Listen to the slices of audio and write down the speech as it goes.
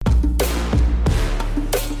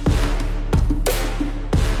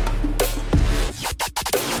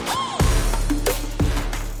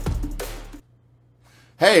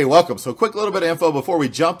Hey, welcome. So quick little bit of info before we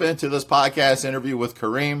jump into this podcast interview with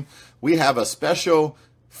Kareem. We have a special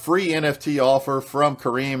free NFT offer from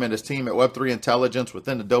Kareem and his team at Web3 Intelligence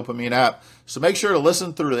within the Dopamine app. So make sure to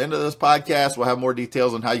listen through the end of this podcast. We'll have more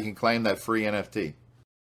details on how you can claim that free NFT.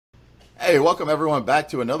 Hey, welcome everyone back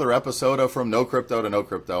to another episode of From No Crypto to No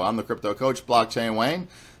Crypto. I'm the crypto coach, Blockchain Wayne.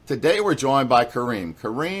 Today we're joined by Kareem.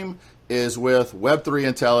 Kareem is with Web3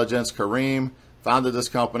 Intelligence. Kareem founded this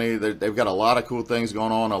company. They've got a lot of cool things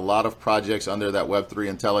going on, a lot of projects under that Web3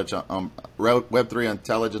 Intelligence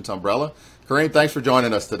umbrella. Kareem, thanks for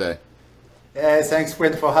joining us today. Yeah, thanks,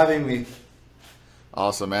 Wayne, for having me.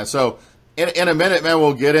 Awesome, man. So in a minute, man,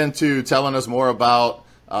 we'll get into telling us more about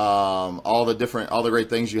all the great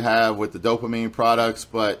things you have with the Dopamine products.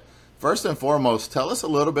 But first and foremost, tell us a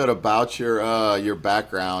little bit about your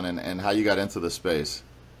background and how you got into the space.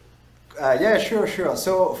 Yeah, sure.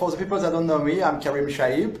 So for the people that don't know me, I'm Kareem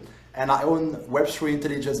Shaib, and I own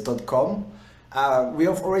Web3Intelligence.com. We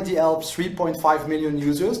have already helped 3.5 million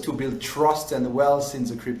users to build trust and wealth in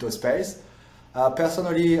the crypto space.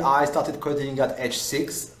 Personally, I started coding at age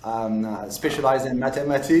 6, specialized in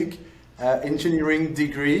mathematics, engineering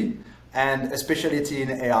degree, and a specialty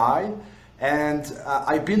in AI. And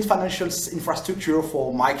I built financial infrastructure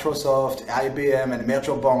for Microsoft, IBM, and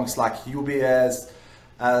major banks like UBS,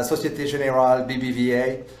 Societe Generale,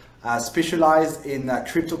 BBVA, specialized in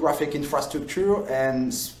cryptographic infrastructure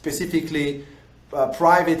and specifically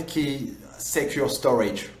private key secure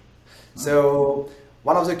storage. So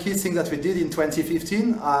one of the key things that we did in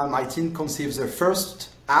 2015, my team conceived the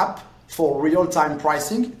first app for real-time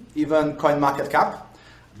pricing, even CoinMarketCap,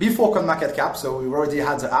 before CoinMarketCap, so we already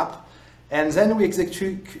had the app. And then we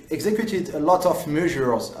executed a lot of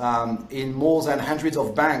measures in more than hundreds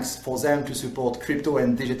of banks for them to support crypto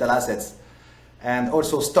and digital assets, and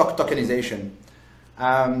also stock tokenization.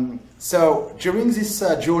 So during this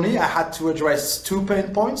journey, I had to address 2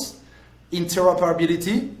 pain points: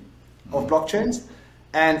 interoperability of blockchains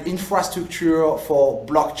and infrastructure for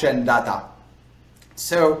blockchain data.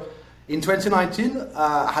 So in 2019,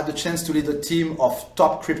 I had the chance to lead a team of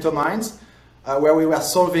top crypto minds where we were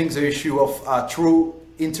solving the issue of true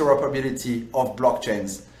interoperability of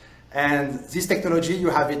blockchains. And this technology,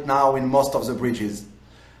 you have it now in most of the bridges.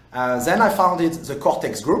 Then I founded the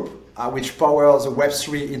Cortex Group, which powers the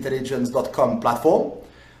Web3Intelligence.com platform,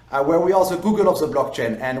 where we are the Google of the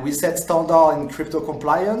blockchain, and we set standard in crypto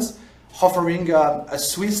compliance, offering a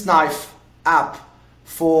Swiss knife app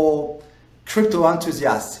for crypto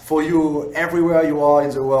enthusiasts, for you everywhere you are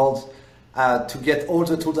in the world, to get all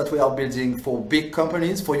the tools that we are building for big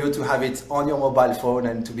companies, for you to have it on your mobile phone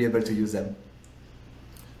and to be able to use them.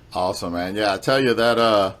 Awesome, man. Yeah, I tell you that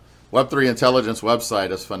Web3 Intelligence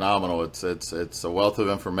website is phenomenal. It's a wealth of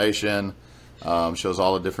information, shows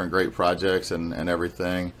all the different great projects and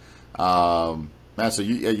everything. Man, so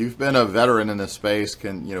you've been a veteran in this space,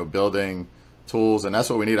 building tools, and that's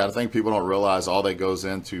what we need. I think people don't realize all that goes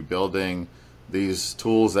into building these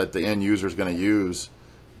tools that the end user is going to use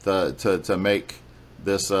to make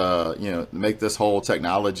this make this whole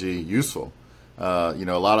technology useful. A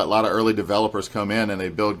lot of early developers come in and they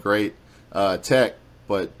build great tech,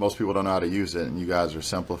 but most people don't know how to use it, and you guys are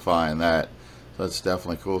simplifying that. So that's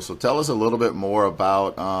definitely cool. So tell us a little bit more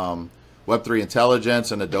about Web3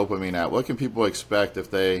 Intelligence and the Dopamine app. What can people expect if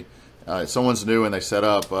someone's new and they set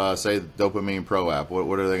up, say, the Dopamine Pro app?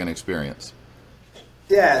 What are they going to experience?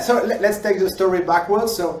 Yeah, so let's take the story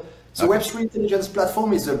backwards. So the Web3 Intelligence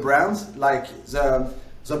platform is a brand, like the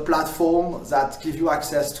platform that gives you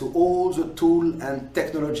access to all the tools and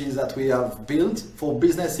technologies that we have built for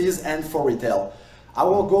businesses and for retail.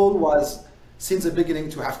 Our goal was, since the beginning,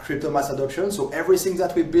 to have crypto mass adoption. So everything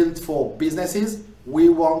that we built for businesses, we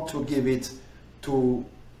want to give it to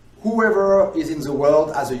whoever is in the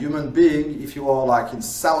world as a human being. If you are like in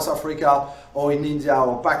South Africa or in India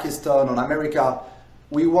or Pakistan or America,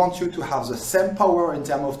 we want you to have the same power in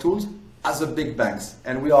terms of tools as the big banks.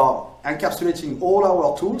 And we are encapsulating all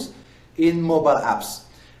our tools in mobile apps.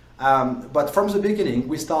 But from the beginning,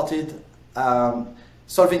 we started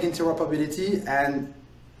solving interoperability and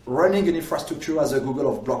running an infrastructure as a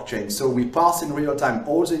Google of blockchain. So we pass in real time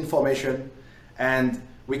all the information, and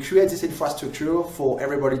we create this infrastructure for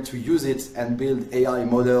everybody to use it and build AI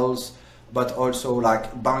models, but also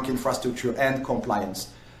like bank infrastructure and compliance.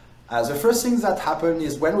 The first thing that happened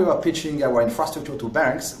is when we were pitching our infrastructure to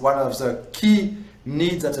banks, one of the key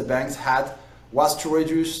needs that the banks had was to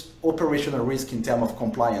reduce operational risk in terms of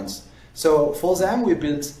compliance. So for them, we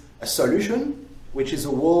built a solution, which is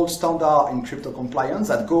a world standard in crypto compliance,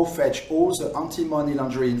 that go fetch all the anti-money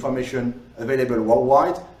laundering information available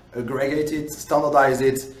worldwide, aggregate it, standardize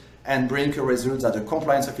it, and bring a result that the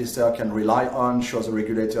compliance officer can rely on, show the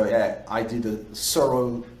regulator, yeah, I did a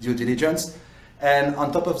thorough due diligence. And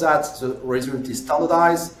on top of that, the result is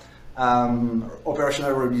standardized,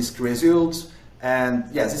 operational risk results, and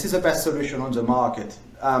yeah, this is the best solution on the market.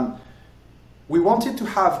 We wanted to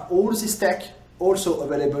have all this tech also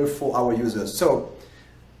available for our users. So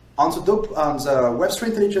on the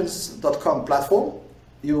Web3intelligence.com platform,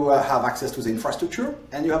 you have access to the infrastructure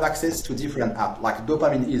and you have access to different apps like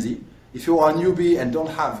Dopamine Easy. If you are a newbie and don't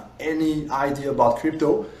have any idea about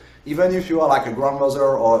crypto, even if you are like a grandmother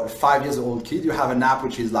or a 5 years old kid, you have an app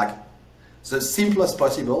which is like the simplest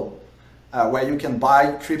possible, where you can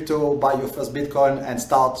buy crypto, buy your first Bitcoin, and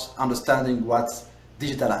start understanding what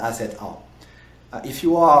digital assets are. If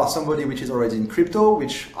you are somebody which is already in crypto,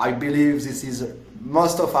 which I believe this is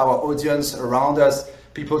most of our audience around us,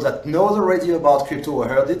 people that know already about crypto or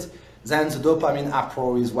heard it, then the Dopamine app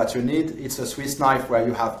Pro is what you need. It's a Swiss knife where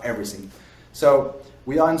you have everything. So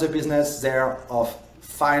we are in the business there of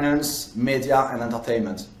finance, media, and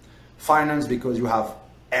entertainment. Finance because you have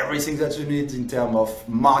everything that you need in terms of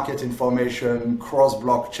market information,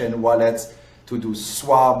 cross-blockchain wallets to do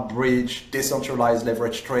swap, bridge, decentralized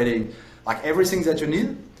leverage trading, like everything that you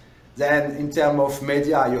need. Then in terms of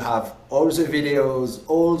media, you have all the videos,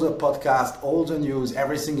 all the podcasts, all the news,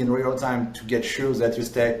 everything in real time to get sure that you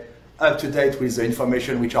stay up to date with the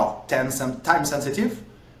information which are time sensitive.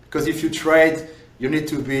 Because if you trade, you need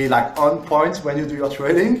to be like on point when you do your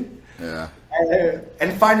trading. Yeah.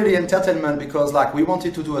 And finally, entertainment, because like we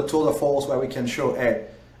wanted to do a tour de force where we can show, hey,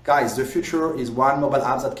 guys, the future is one mobile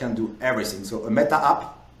app that can do everything. So a meta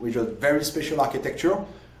app with a very special architecture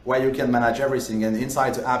where you can manage everything. And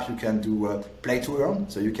inside the app, you can do play to earn.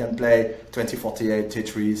 So you can play 2048,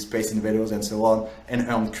 Tetris, Space Invaders, and so on, and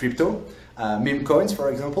earn crypto, meme coins, for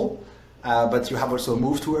example. But you have also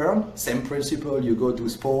move to earn, same principle. You go to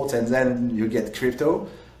sports and then you get crypto.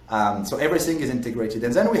 So everything is integrated.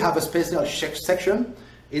 And then we have a special section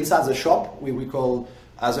inside the shop we call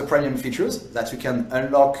the premium features that you can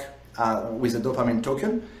unlock with the Dopamine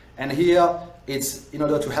token. And here it's in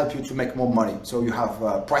order to help you to make more money. So you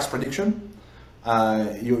have price prediction,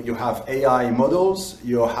 you have AI models,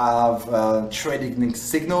 you have trading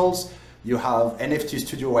signals, you have NFT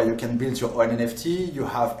studio where you can build your own NFT, you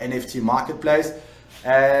have NFT marketplace,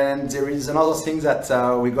 and there is another thing that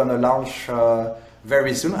we're gonna launch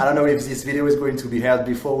very soon. I don't know if this video is going to be heard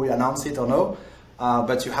before we announce it or no,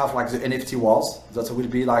 but you have like the NFT wars. That will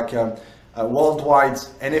be like a worldwide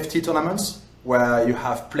NFT tournaments where you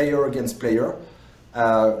have player against player.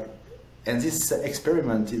 And this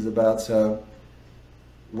experiment is about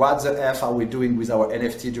what the F are we doing with our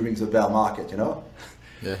NFT during the bear market, you know?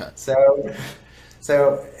 Yeah. So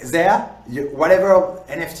there, whatever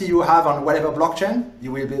NFT you have on whatever blockchain,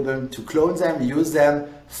 you will be able to clone them, use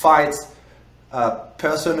them, fight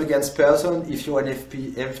person against person. If your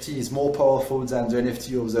NFT is more powerful than the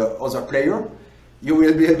NFT of the other player, you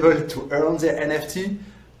will be able to earn the NFT.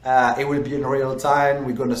 It will be in real time.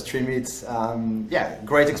 We're gonna stream it. Yeah,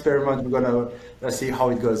 great experiment. We're gonna see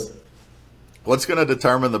how it goes. What's going to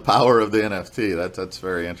determine the power of the NFT? That's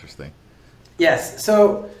very interesting. Yes,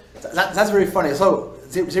 so that's very funny. So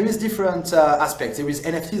there is different aspects. There is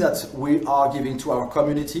NFT that we are giving to our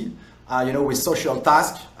community, with social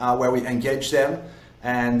tasks where we engage them.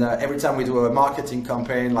 And every time we do a marketing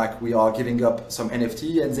campaign, like we are giving up some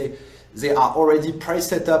NFT, and they are already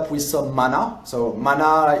pre-set up with some mana. So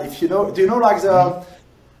mana, if you know, do you know like the,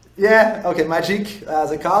 yeah, okay, Magic,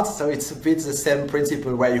 the cards. So it's a bit the same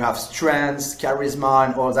principle where you have strength, charisma,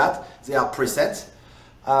 and all that. They are preset.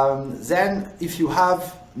 Then if you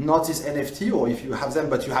have not this NFT, or if you have them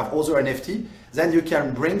but you have other NFT, then you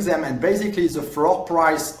can bring them, and basically the floor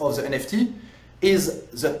price of the NFT is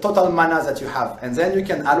the total mana that you have, and then you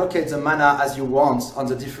can allocate the mana as you want on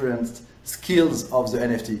the different skills of the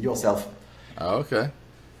NFT yourself. Oh, okay.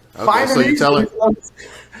 Finally, so you're telling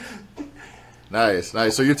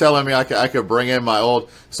nice. So you're telling me I could bring in my old.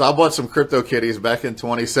 So I bought some crypto kitties back in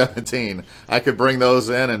 2017. I could bring those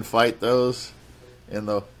in and fight those in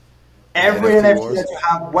the every NFT NFT wars? that you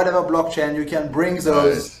have, whatever blockchain, you can bring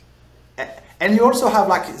those. Nice. And you also have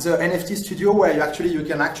like the NFT studio where you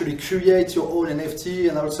can actually create your own NFT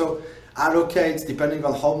and also allocate, depending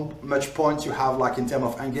on how much points you have, like in terms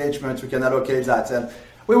of engagement, you can allocate that. And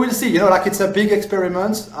we will see, it's a big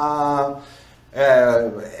experiment.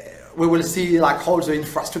 We will see like how the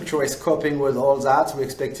infrastructure is coping with all that. We're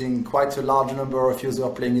expecting quite a large number of users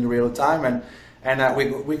playing in real time, and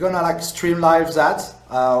we're gonna like stream live that.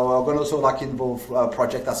 We're gonna also like involve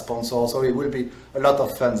project as sponsor, so it will be a lot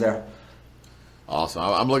of fun there. Awesome.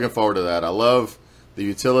 I'm looking forward to that. I love the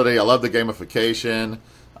utility. I love the gamification.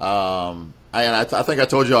 I think I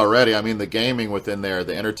told you already. I mean, the gaming within there,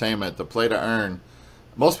 the entertainment, the play to earn.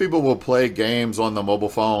 Most people will play games on the mobile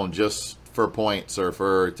phone just for points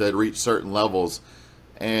or to reach certain levels,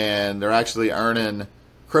 and they're actually earning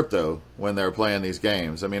crypto when they're playing these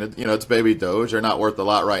games. I mean, it's baby Doge. They're not worth a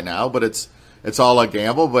lot right now, but it's all a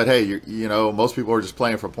gamble. But hey, most people are just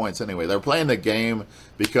playing for points anyway. They're playing the game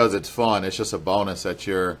because it's fun. It's just a bonus that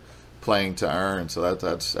you're playing to earn. So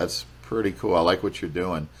that's pretty cool. I like what you're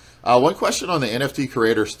doing. One question on the NFT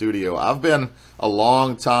Creator Studio. I've been a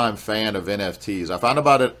long time fan of NFTs. I found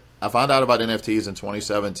out about NFTs in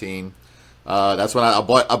 2017. That's when I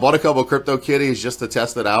bought a couple of crypto kitties just to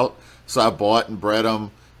test it out. So I bought and bred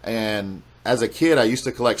them. And as a kid, I used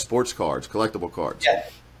to collect sports cards, collectible cards. Yeah.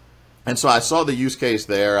 And so I saw the use case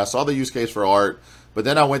there. I saw the use case for art, but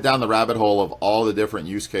then I went down the rabbit hole of all the different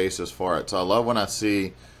use cases for it. So I love when I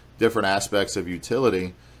see different aspects of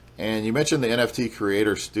utility. And you mentioned the NFT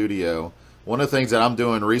Creator Studio. One of the things that I'm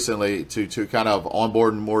doing recently to kind of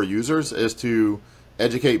onboard more users is to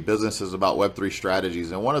educate businesses about Web3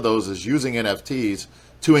 strategies. And one of those is using NFTs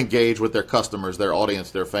to engage with their customers, their audience,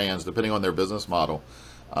 their fans, depending on their business model.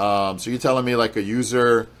 So you're telling me like a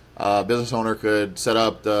user, business owner could set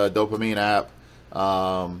up the Dopamine app,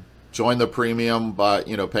 join the premium by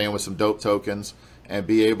paying with some dope tokens, and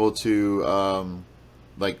be able to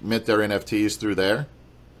mint their NFTs through there?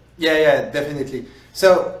 Yeah, definitely.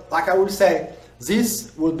 So, like I would say,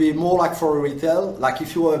 this would be more like for retail. Like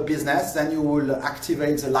if you are a business, then you will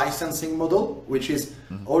activate the licensing model, which is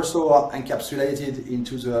also encapsulated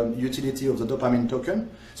into the utility of the Dopamine token.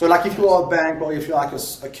 So, like if you are a bank or if you're like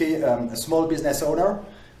a small business owner,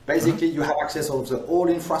 basically you have access of the whole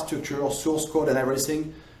infrastructure, source code, and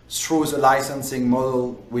everything through the licensing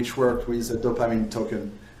model, which works with the Dopamine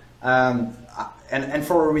token. And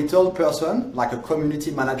for a retail person, like a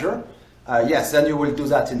community manager, yes, then you will do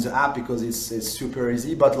that in the app because it's super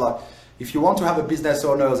easy. But like, if you want to have a business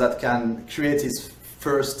owner that can create his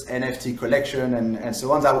first NFT collection and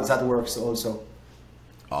so on, that works also.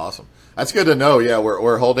 Awesome. That's good to know. Yeah,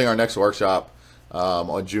 we're holding our next workshop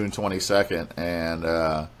on June 22nd,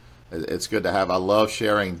 and it's good to have. I love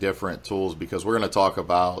sharing different tools because we're going to talk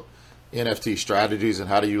about NFT strategies and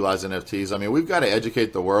how to utilize NFTs. I mean, we've got to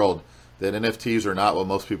educate the world that NFTs are not what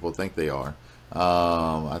most people think they are.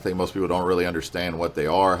 I think most people don't really understand what they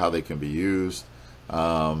are, how they can be used,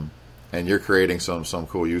 and you're creating some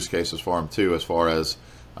cool use cases for them too, as far as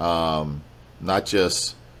not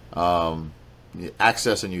just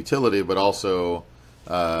access and utility, but also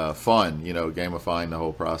fun. Gamifying the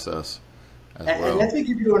whole process as well. And let me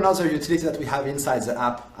give you another utility that we have inside the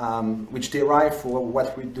app, which derive for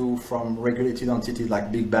what we do from regulated entities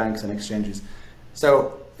like big banks and exchanges.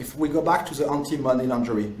 So if we go back to the anti-money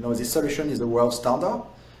laundering, this solution is the world standard,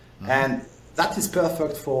 and that is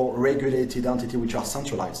perfect for regulated entities which are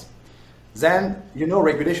centralized. Then,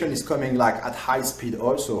 regulation is coming like at high speed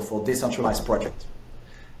also for decentralized projects.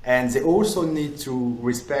 And they also need to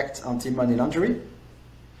respect anti-money laundering.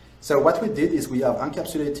 So what we did is we have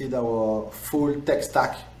encapsulated our full tech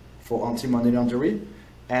stack for anti-money laundering,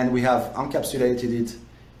 and we have encapsulated it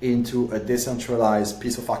into a decentralized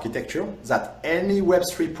piece of architecture that any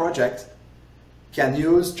Web3 project can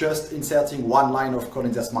use, just inserting one line of code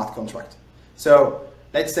in their smart contract. So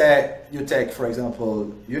let's say you take, for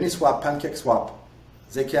example, Uniswap, PancakeSwap.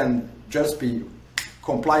 They can just be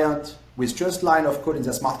compliant with just line of code in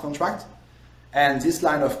their smart contract. And this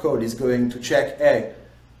line of code is going to check, hey,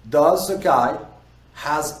 does the guy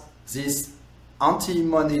has this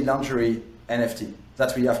anti-money laundering NFT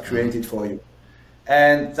that we have created for you?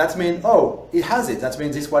 And that means, it has it. That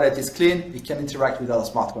means this wallet is clean. It can interact with our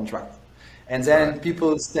smart contract. And then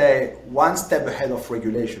people stay one step ahead of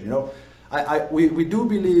regulation. We do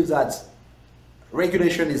believe that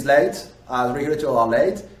regulation is late, regulators are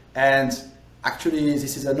late, and actually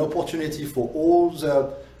this is an opportunity for all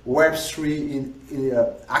the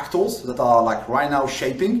Web3 actors that are like right now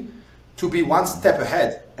shaping to be one step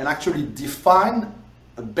ahead and actually define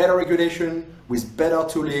a better regulation with better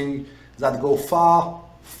tooling that go far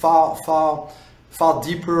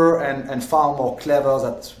deeper and far more clever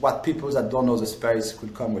than what people that don't know the space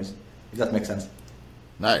could come with, if that makes sense.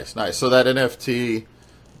 Nice. So that NFT,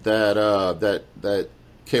 that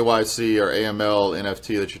KYC or AML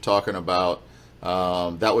NFT that you're talking about,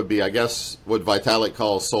 that would be, I guess, what Vitalik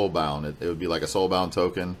calls soulbound. It would be like a soulbound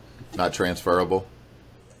token, not transferable.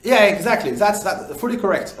 Yeah, exactly. That's fully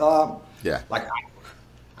correct. Yeah. Like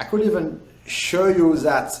I could even show you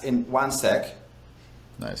that in one sec.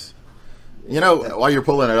 Nice. While you're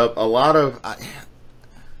pulling it up, a lot of...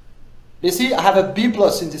 You see, I have a B+ in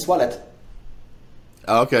this wallet.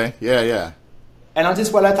 Okay. Yeah. And on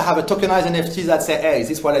this wallet, I have a tokenized NFT that say, hey,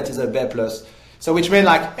 this wallet is a B plus. So which means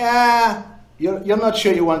like, you're not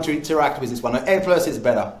sure you want to interact with this one. An A plus is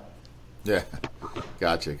better. Yeah,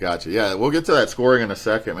 gotcha. Yeah, we'll get to that scoring in a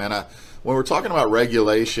second, man. When we're talking about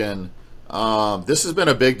regulation, this has been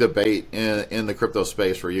a big debate in the crypto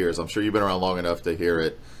space for years. I'm sure you've been around long enough to hear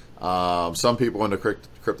it. Some people in the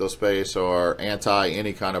crypto space are anti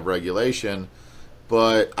any kind of regulation,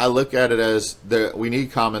 but I look at it as we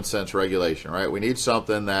need common sense regulation, right? We need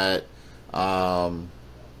something that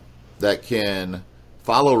that can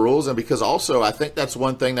follow rules, and because also I think that's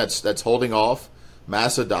one thing that's holding off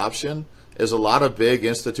mass adoption is a lot of big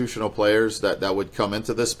institutional players that would come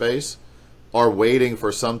into this space are waiting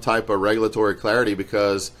for some type of regulatory clarity,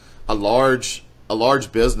 because a large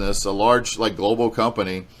business, a large like global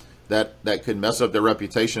company that could mess up their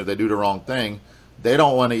reputation if they do the wrong thing, they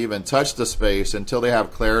don't want to even touch the space until they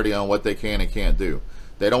have clarity on what they can and can't do.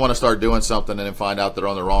 They don't want to start doing something and then find out they're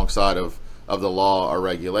on the wrong side of the law or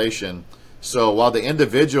regulation. So while the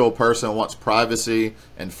individual person wants privacy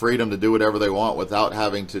and freedom to do whatever they want without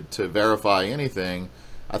having to verify anything,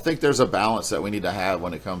 I think there's a balance that we need to have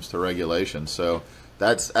when it comes to regulation. So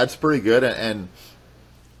that's pretty good. And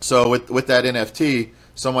so with that NFT,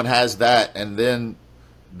 someone has that, and then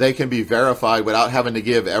they can be verified without having to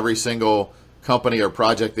give every single company or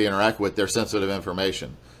project they interact with their sensitive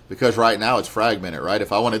information. Because right now it's fragmented, right?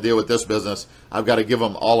 If I want to deal with this business, I've got to give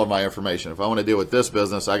them all of my information. If I want to deal with this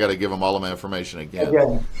business, I got to give them all of my information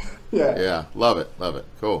again. Yeah. Love it.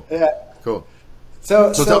 Cool. Yeah. Cool.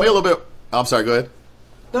 So tell me a little bit. I'm sorry. Go ahead.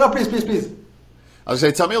 No, please. I was going to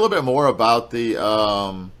say, tell me a little bit more about the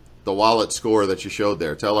wallet score that you showed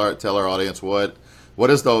there. Tell our audience what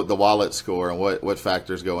is the wallet score and what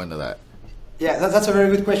factors go into that. Yeah, that's a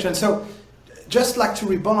very good question. So just like to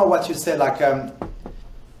rebound on what you said, like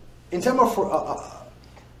in terms of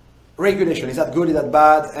regulation, is that good, is that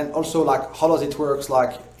bad? And also like how does it work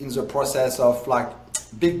like in the process of like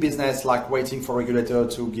big business, like waiting for regulator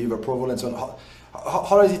to give approval and so on.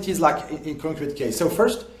 How does it is like in concrete case? So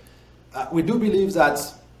first, we do believe that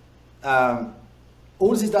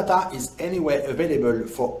all this data is anyway available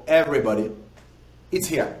for everybody. It's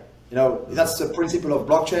here. That's the principle of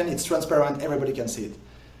blockchain. It's transparent. Everybody can see it.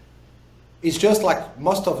 It's just like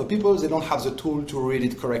most of the people, they don't have the tool to read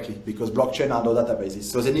it correctly because blockchain are no databases.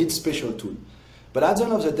 So they need special tool. But at the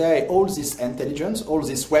end of the day, all this intelligence, all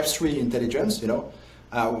this Web3 intelligence,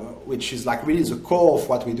 which is like really the core of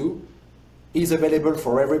what we do, is available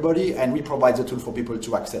for everybody, and we provide the tool for people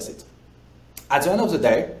to access it. At the end of the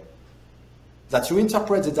day, that you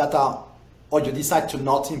interpret the data or you decide to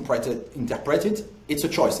not interpret it, it's a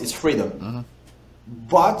choice, it's freedom. Mm-hmm.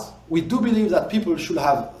 But we do believe that people should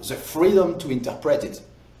have the freedom to interpret it.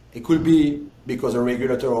 It could be because a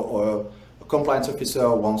regulator or a compliance officer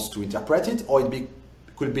wants to interpret it, or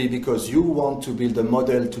could be because you want to build a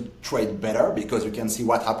model to trade better, because you can see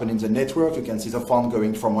what happened in the network, you can see the fund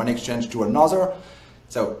going from one exchange to another,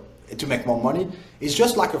 so to make more money. It's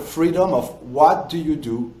just like a freedom of what do you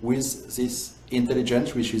do with this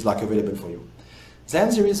intelligence which is like available for you.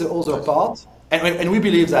 Then there is the other part, and we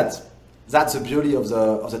believe that that's the beauty of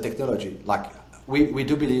the technology. Like we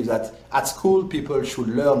do believe that at school people should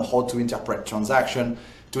learn how to interpret transaction,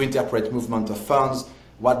 to interpret movement of funds.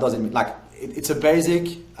 What does it mean? Like it's a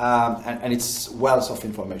basic and it's wealth of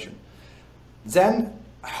information. Then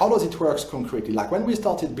how does it work concretely? Like when we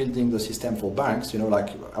started building the system for banks,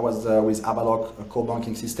 like I was with Avaloq, a core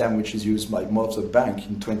banking system which is used by most of the bank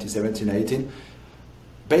in 2017-18.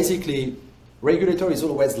 Basically, regulator is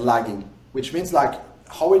always lagging, which means like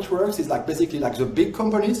how it works is like basically like the big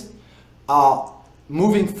companies are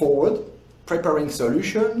moving forward, preparing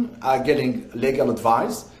solution, getting legal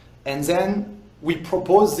advice, and then we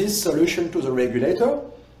propose this solution to the regulator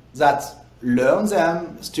that learn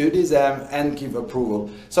them, study them, and give approval.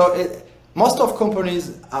 So most of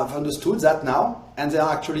companies have understood that now, and they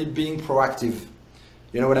are actually being proactive.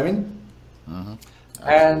 You know what I mean? Mm-hmm.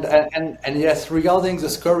 And yes, regarding the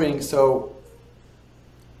scoring, so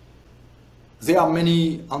there are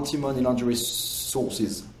many anti-money laundering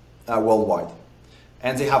sources worldwide,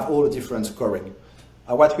 and they have all different scoring.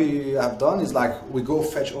 What we have done is like we go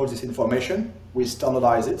fetch all this information, we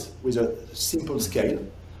standardize it with a simple scale,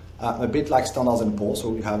 a bit like Standards and Poor's. So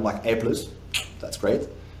we have like A+, that's great,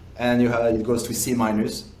 and it goes to C-,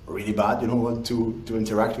 really bad. You don't want to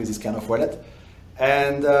interact with this kind of wallet.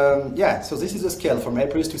 And so this is a scale from A+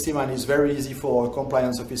 to C-. It's very easy for a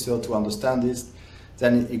compliance officer to understand this.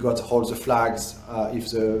 Then he got all the flags if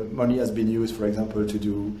the money has been used, for example, to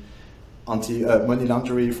do anti-money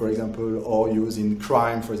laundering, for example, or used in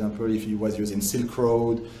crime, for example, if he was using Silk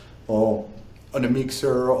Road, or on a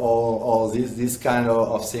mixer or this kind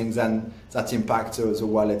of things, and that impact the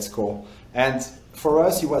wallet score. And for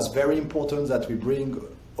us, it was very important that we bring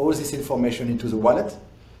all this information into the wallet,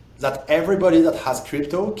 that everybody that has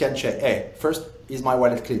crypto can check, hey, first, is my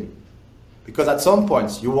wallet clean? Because at some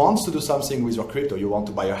point, you want to do something with your crypto. You want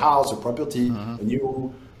to buy a house, a property, a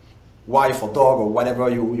new wife or dog or whatever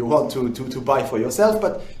you want to buy for yourself.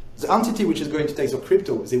 But the entity which is going to take the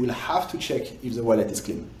crypto, they will have to check if the wallet is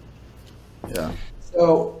clean. Yeah.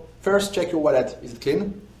 So first, check your wallet, is it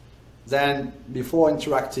clean? Then before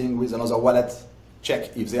interacting with another wallet,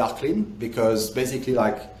 check if they are clean, because basically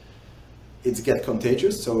like it gets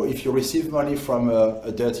contagious. So if you receive money from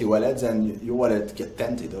a dirty wallet, then your wallet get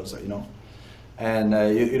tainted also, you know. And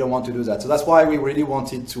you don't want to do that. So that's why we really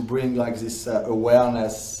wanted to bring like this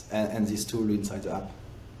awareness and this tool inside the app.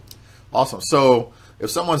 Awesome. So if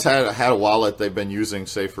someone's had a wallet they've been using,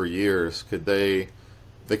 say, for years, could they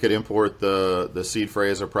could import the seed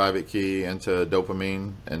phrase or private key into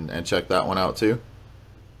Dopamine and check that one out too?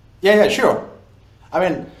 Yeah, sure. I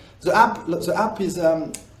mean, the app is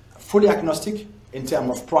fully agnostic in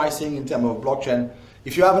terms of pricing, in terms of blockchain.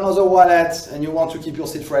 If you have another wallet and you want to keep your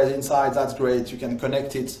seed phrase inside, that's great. You can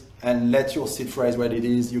connect it and let your seed phrase where it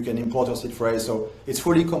is. You can import your seed phrase. So it's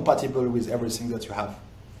fully compatible with everything that you have.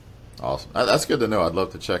 Awesome. That's good to know. I'd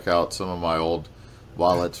love to check out some of my old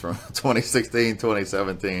wallets from 2016,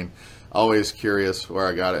 2017. Always curious where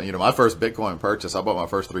I got it. You know, my first Bitcoin purchase, I bought my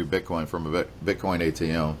first 3 Bitcoin from a Bitcoin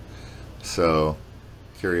ATM. So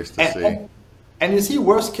curious to see. And you see,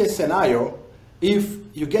 worst case scenario, if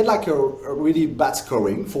you get like a really bad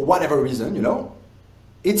scoring for whatever reason, you know,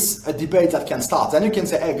 it's a debate that can start. Then you can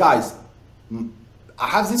say, hey guys, I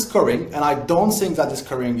have this scoring and I don't think that the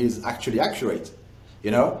scoring is actually accurate, you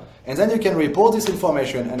know? And then you can report this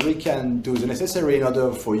information and we can do the necessary in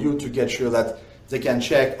order for you to get sure that they can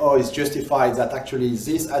check, oh, it's justified that actually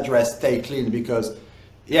this address stay clean because,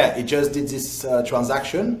 yeah, it just did this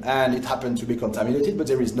transaction and it happened to be contaminated, but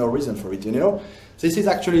there is no reason for it, you know? This is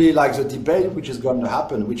actually like the debate which is going to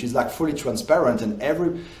happen, which is like fully transparent, and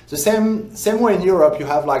the same way in Europe you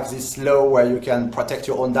have like this law where you can protect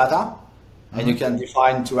your own data and you can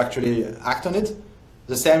define to actually act on it.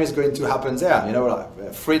 The same is going to happen there, you know,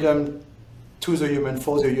 like freedom to the human,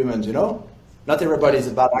 for the humans, you know? Not everybody is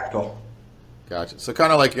a bad actor. Gotcha. So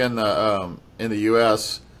kind of like in the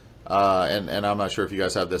U.S., and I'm not sure if you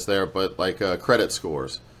guys have this there, but like credit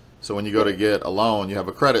scores. So when you go to get a loan, you have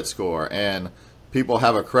a credit score, and people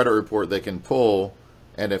have a credit report they can pull,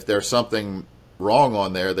 and if there's something wrong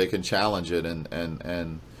on there, they can challenge it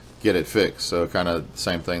and get it fixed. So kind of the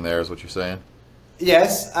same thing there is what you're saying?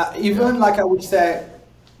 Yes, even like I would say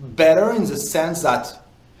better in the sense that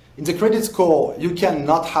in the credit score, you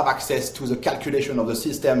cannot have access to the calculation of the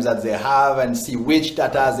systems that they have and see which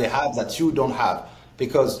data they have that you don't have.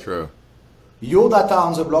 Because True. Your data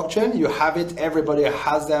on the blockchain, you have it, everybody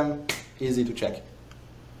has them, easy to check.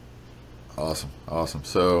 Awesome.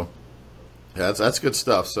 So yeah, that's good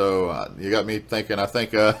stuff. So you got me thinking. I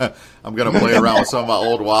think I'm going to play around with some of my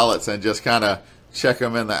old wallets and just kind of check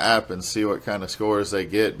them in the app and see what kind of scores they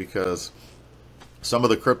get, because some of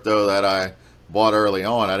the crypto that I bought early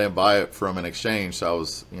on, I didn't buy it from an exchange. So I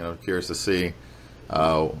was, curious to see,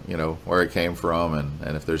 where it came from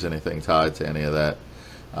and if there's anything tied to any of that.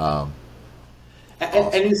 Awesome.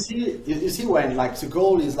 And you see when like the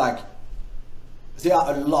goal is like, there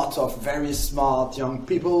are a lot of very smart young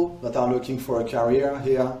people that are looking for a career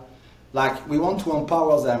here. Like we want to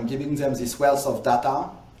empower them, giving them this wealth of data,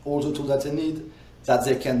 all the tools that they need, that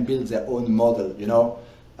they can build their own model, you know.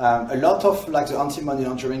 A lot of like the anti-money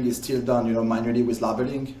laundering is still done, manually with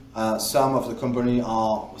labeling. Some of the company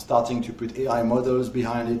are starting to put AI models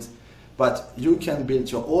behind it, but you can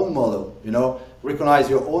build your own model,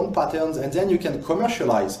 recognize your own patterns, and then you can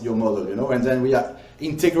commercialize your model, and then we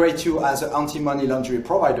integrate you as an anti-money laundering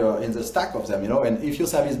provider in the stack of them, and if your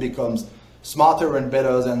service becomes smarter and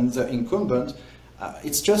better than the incumbent,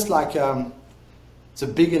 it's just like the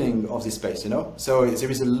beginning of this space, So there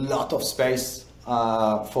is a lot of space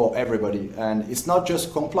for everybody, and it's not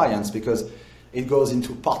just compliance, because it goes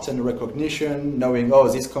into pattern recognition, knowing,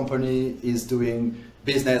 this company is doing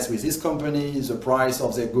business with this company, the price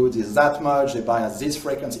of their goods is that much, they buy at this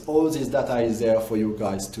frequency, all this data is there for you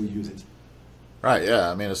guys to use it. Right, yeah.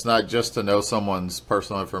 I mean, it's not just to know someone's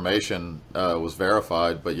personal information was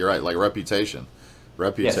verified, but you're right, like reputation.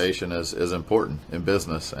 Reputation is important in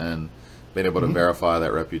business, and being able to verify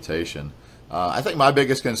that reputation. I think my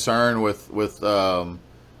biggest concern with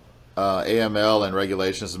AML and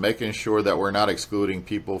regulations is making sure that we're not excluding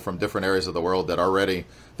people from different areas of the world that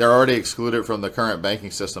they're already excluded from the current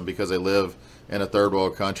banking system because they live in a third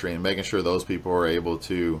world country, and making sure those people are able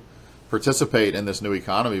to participate in this new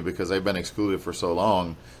economy because they've been excluded for so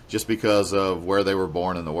long just because of where they were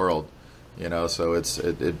born in the world. So it's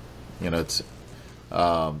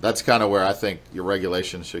that's kind of where I think your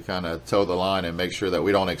regulations should kind of toe the line and make sure that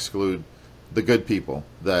we don't exclude the good people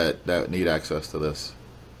that need access to this.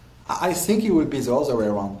 I think it will be the other way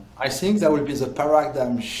around. I think there will be the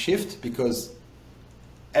paradigm shift because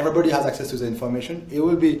everybody has access to the information. You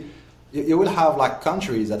will have like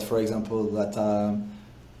countries that, for example, that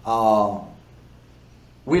are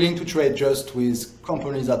willing to trade just with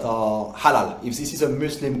companies that are halal. If this is a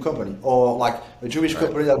Muslim company or like a Jewish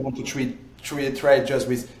company that want to trade just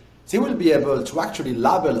with, they will be able to actually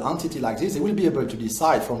label entity like this. They will be able to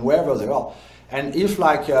decide from wherever they are. And if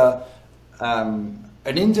like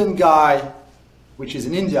an Indian guy, which is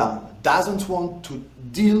in India, doesn't want to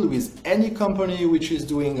deal with any company which is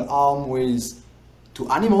doing harm to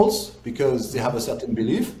animals because they have a certain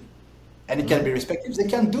belief, and it can be respected, they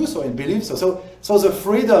can do so and believe so. So the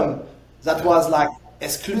freedom that was like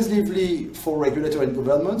exclusively for regulatory and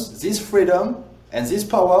governments, this freedom and this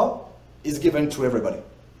power is given to everybody.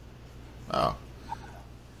 Oh,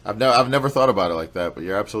 I've never thought about it like that, but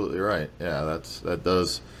you're absolutely right. Yeah, it's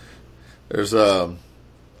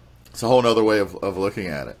a whole other way of looking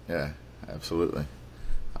at it. Yeah, absolutely.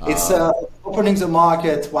 It's opening the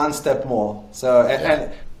market one step more. So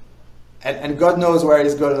and God knows what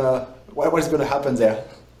is gonna happen there.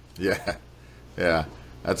 Yeah.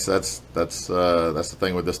 That's the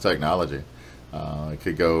thing with this technology. It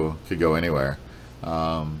could go anywhere.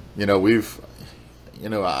 I'm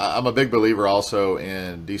a big believer also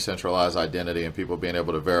in decentralized identity and people being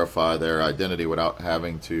able to verify their identity without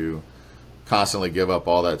having to constantly give up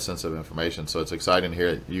all that sensitive information. So it's exciting to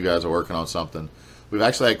hear that you guys are working on something. We've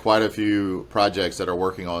actually had quite a few projects that are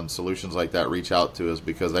working on solutions like that reach out to us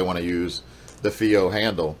because they want to use the FIO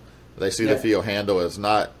handle. They see the FIO handle as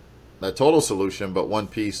not a total solution, but one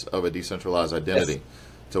piece of a decentralized identity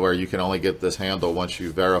to where you can only get this handle once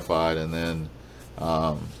you've verified, and then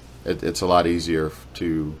it's a lot easier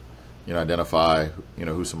to identify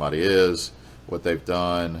who somebody is, what they've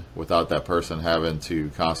done, without that person having to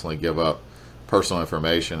constantly give up personal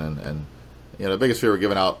information. And the biggest fear of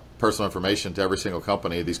giving out personal information to every single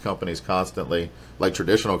company. These companies constantly, like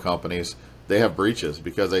traditional companies, they have breaches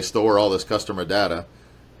because they store all this customer data.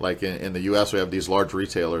 Like in the U.S., we have these large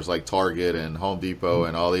retailers like Target and Home Depot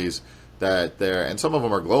and all these and some of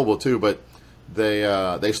them are global too, but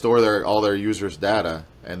they store all their users' data,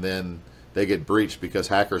 and then they get breached because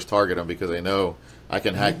hackers target them because they know I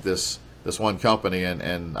can hack this one company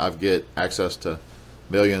and I get access to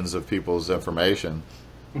millions of people's information.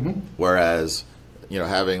 Whereas,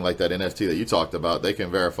 having like that NFT that you talked about, they can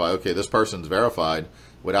verify, okay, this person's verified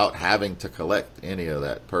without having to collect any of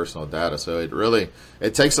that personal data. So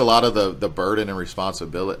it takes a lot of the burden and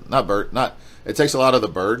responsibility, it takes a lot of the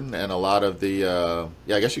burden and a lot of the, I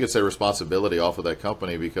guess you could say responsibility off of that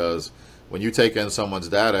company, because when you take in someone's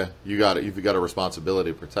data, you've got a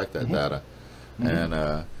responsibility to protect that data. And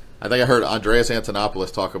I think I heard Andreas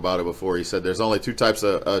Antonopoulos talk about it before. He said there's only two types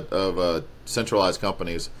of centralized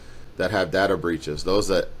companies that have data breaches: those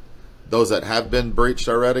that have been breached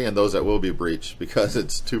already, and those that will be breached, because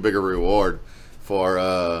it's too big a reward for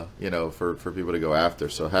for people to go after.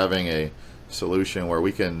 So having a solution where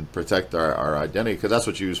we can protect our identity, because that's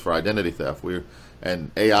what you use for identity theft.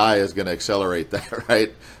 And AI is going to accelerate that,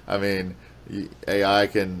 right? I mean, AI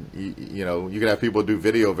can, you can have people do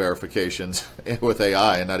video verifications with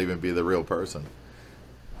AI and not even be the real person.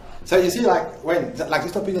 So you see,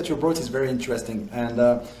 this topic that you brought is very interesting,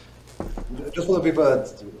 and just for the people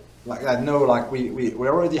that know, we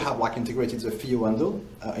already have integrated the FIO handle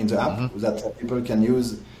in the app that people can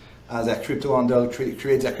use their crypto handle,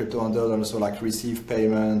 create their crypto handle, and also receive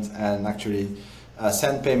payment and actually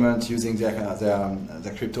send payment using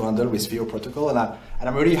their crypto handle with FIO protocol. And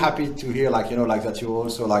I'm really happy to hear that you're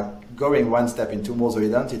also going one step into more the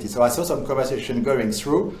identity. So I saw some conversation going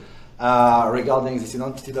through regarding this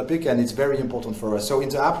identity topic, and it's very important for us. So in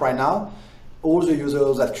the app right now, all the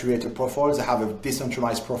users that create a profile, they have a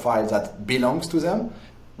decentralized profile that belongs to them,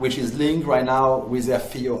 which is linked right now with their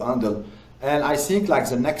FIO handle. And I think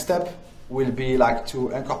the next step will be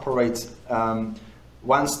to incorporate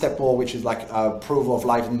one step more, which is proof of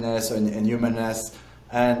liveliness and humanness.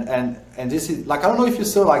 And this is I don't know if you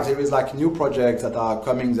saw there is new projects that are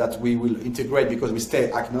coming that we will integrate because we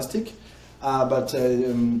stay agnostic, but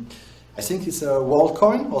I think it's a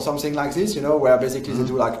WorldCoin or something like this, where basically they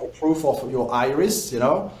do a proof of your iris,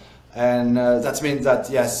 And that means that,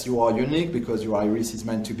 yes, you are unique because your iris is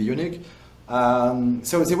meant to be unique.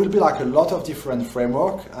 So there will be like a lot of different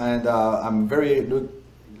framework, and I'm very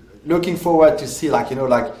looking forward to see like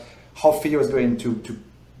how Theo is going to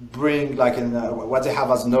bring like what they have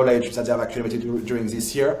as knowledge that they have accumulated during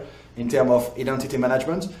this year in terms of identity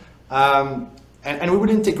management, and we will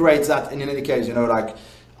integrate that in any case. Like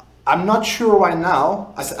I'm not sure right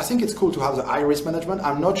now. I think it's cool to have the iris management.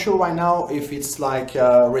 I'm not sure right now if it's like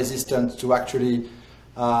resistant to actually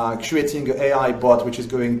creating an AI bot which is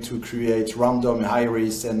going to create random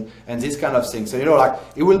iris and this kind of thing. So like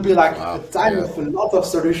it will be like a time of a lot of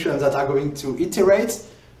solutions that are going to iterate.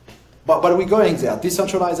 But we're going there.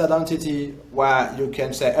 Decentralized identity, where you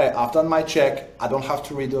can say, hey, I've done my check, I don't have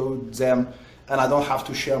to redo them, and I don't have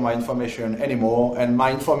to share my information anymore, and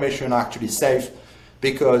my information are actually safe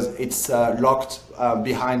because it's locked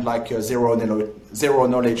behind like a zero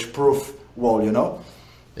knowledge proof wall,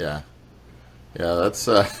 Yeah, that's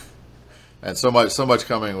and so much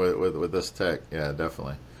coming with this tech. Yeah,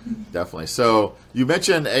 definitely. So you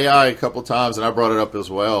mentioned AI a couple times, and I brought it up as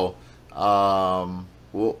well.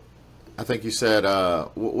 Well, I think you said,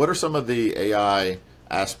 what are some of the AI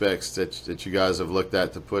aspects that you guys have looked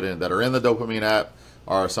at to put in that are in the Dopamine app,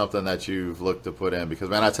 or something that you've looked to put in? Because,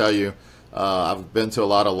 man, I tell you, I've been to a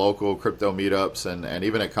lot of local crypto meetups and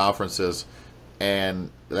even at conferences,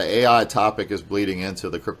 and the AI topic is bleeding into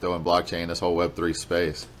the crypto and blockchain, this whole Web3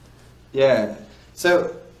 space. Yeah.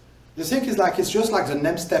 So the thing is, like, it's just like the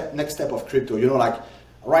next step of crypto. Like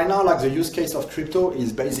right now, like the use case of crypto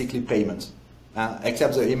is basically payment.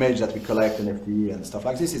 Except the image that we collect, NFT and stuff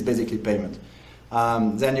like this is basically payment.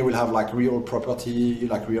 Then you will have like real property,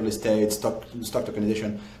 like real estate, stock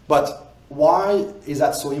tokenization. But why is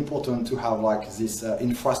that so important to have like this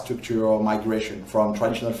infrastructure or migration from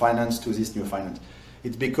traditional finance to this new finance?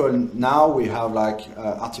 It's because now we have like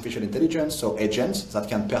artificial intelligence, so agents that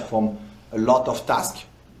can perform a lot of tasks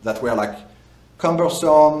that were like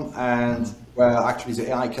cumbersome and where actually the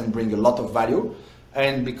AI can bring a lot of value.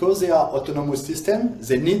 And because they are autonomous systems,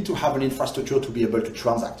 they need to have an infrastructure to be able to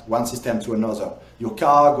transact one system to another. Your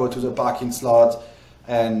car go to the parking slot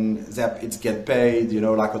and it get paid,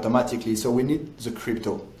 like automatically. So we need the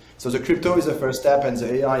crypto. So the crypto is the first step, and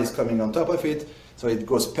the AI is coming on top of it. So it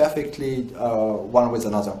goes perfectly one with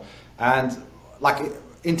another. And like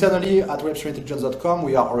internally at web3intelligence.com,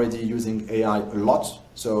 we are already using AI a lot.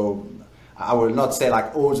 So I will not say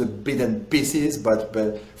like all the bits and pieces, but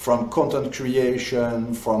from content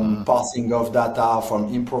creation, from parsing of data,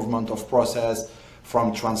 from improvement of process,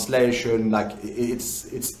 from translation, like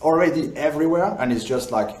it's already everywhere, and it's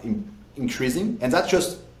just like increasing. And that's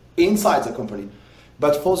just inside the company.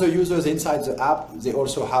 But for the users inside the app, they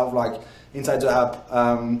also have like inside the app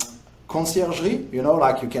conciergerie,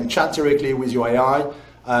 like you can chat directly with your AI.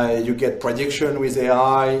 You get prediction with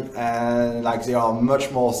AI, and like there are much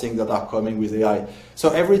more things that are coming with AI. So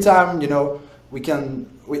every time,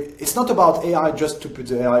 it's not about AI just to put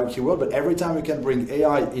the AI keyword, but every time we can bring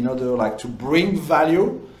AI in order like to bring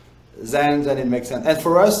value, then it makes sense. And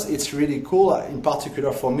for us, it's really cool, in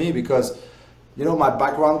particular for me, because, my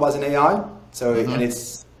background was in AI. So, and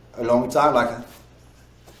it's a long time, like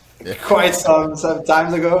quite some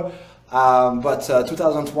times ago. But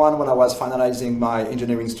 2001, when I was finalizing my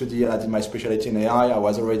engineering study, I did my specialty in AI. I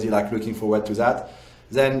was already like looking forward to that.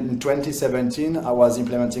 Then in 2017, I was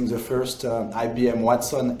implementing the first IBM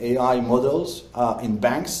Watson AI models in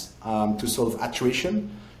banks to solve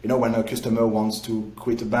attrition. When a customer wants to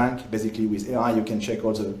quit a bank, basically with AI, you can check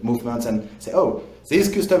all the movements and say, oh, this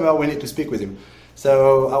customer, we need to speak with him.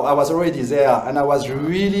 So I was already there, and I was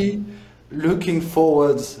really looking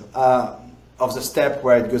forward of the step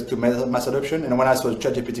where it goes to mass adoption. And when I saw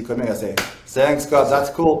ChatGPT coming, I say, thanks God, that's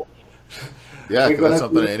cool. Yeah, because that's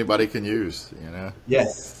something anybody can use,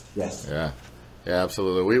 Yes. Yeah,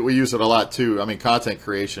 absolutely. We use it a lot too. I mean, content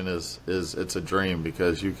creation is it's a dream,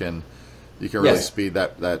 because you can really speed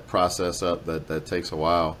that process up that takes a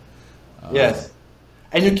while. Yes,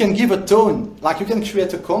 and you can give a tone. Like you can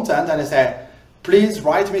create a content and say, please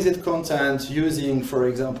write me this content using, for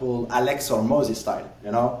example, Alex or Moses style,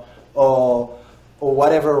 or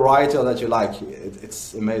whatever writer that you like.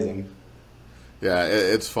 It's amazing. Yeah,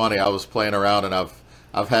 it's funny. I was playing around, and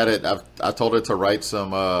I told it to write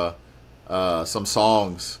some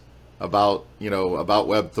songs about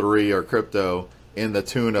Web3 or crypto in the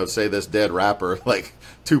tune of, say, this dead rapper like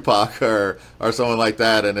Tupac or someone like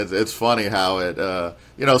that. And it's funny how it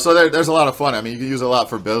so there's a lot of fun. I mean, you can use it a lot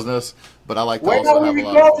for business, but I like to also have a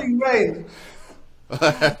lot of fun. Wayne?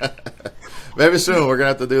 Maybe soon. We're gonna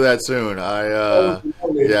have to do that soon.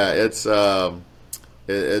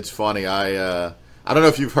 It's funny. I don't know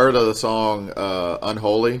if you've heard of the song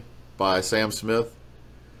 "Unholy" by Sam Smith.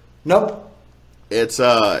 Nope. It's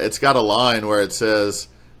got a line where it says,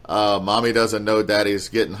 "Mommy doesn't know Daddy's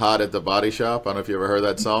getting hot at the body shop." I don't know if you ever heard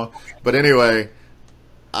that song, but anyway,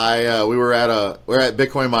 we were at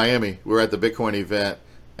Bitcoin Miami. We were at the Bitcoin event,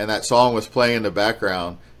 and that song was playing in the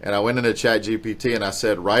background. And I went into ChatGPT and I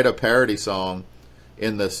said, "Write a parody song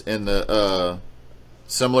in the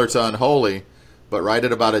similar to Unholy, but write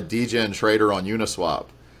it about a degen trader on Uniswap."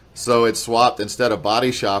 So it swapped, instead of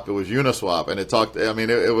body shop, it was Uniswap, and it talked. I mean,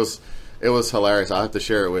 it was hilarious. I have to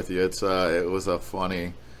share it with you. It was a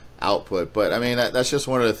funny output, but I mean that's just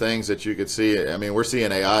one of the things that you could see. I mean, we're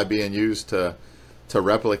seeing AI being used to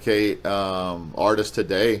replicate artists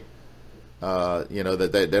today. That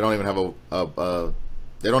they don't even have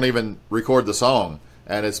they don't even record the song,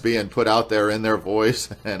 and it's being put out there in their voice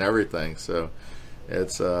and everything. So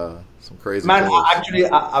it's some crazy. Man, actually,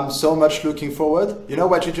 I'm so much looking forward. You know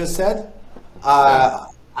what you just said?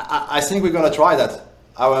 I think we're gonna try that.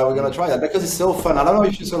 We're gonna try that because it's so fun. I don't know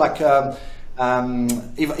if you saw like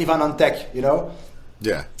Ivan on Tech, you know?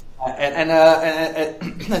 Yeah. And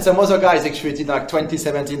some other guys actually did like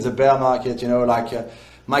 2017, the bear market, you know, like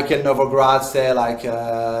Michael Novogratz say like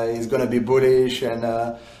he's gonna be bullish, and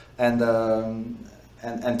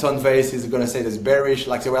Ton Vase is gonna say it's bearish,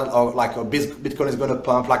 like Bitcoin is gonna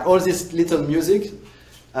pump, like all this little music.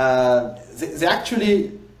 They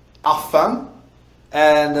actually are fun,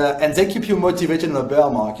 and they keep you motivated in a bear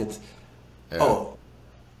market. Yeah. Oh,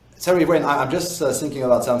 sorry, Wayne, I'm just thinking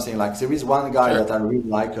about something. Like there is one guy that I really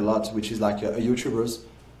like a lot, which is like a YouTuber,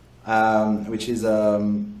 which is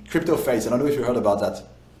Crypto Face. I don't know if you heard about that.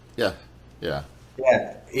 Yeah.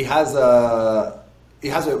 He has a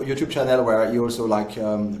YouTube channel where he also like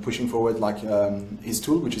pushing forward like his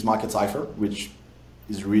tool, which is Market Cipher, which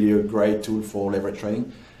is really a great tool for leverage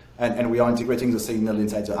trading, and we are integrating the signal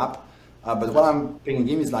inside the app. But what I'm bringing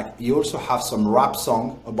him is like he also have some rap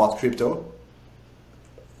song about crypto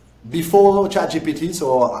before ChatGPT,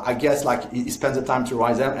 so I guess like he spends the time to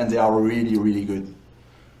write them, and they are really, really good.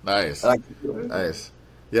 Nice. Nice.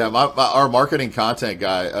 Yeah, our marketing content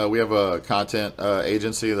guy, we have a content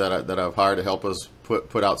agency that I've hired to help us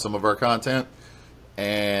put out some of our content,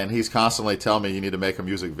 and he's constantly telling me you need to make a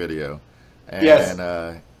music video. And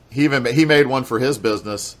yes. He made one for his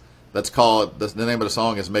business that's called, the name of the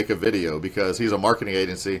song is Make a Video, because he's a marketing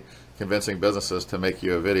agency convincing businesses to make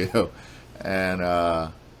you a video. And I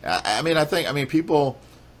think people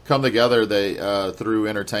come together through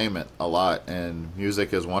entertainment a lot, and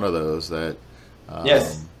music is one of those that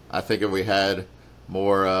yes. I think if we had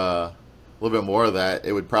more a little bit more of that,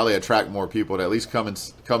 it would probably attract more people to at least come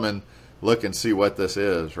and look and see what this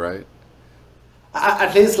is, right?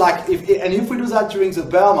 At least like if we do that during the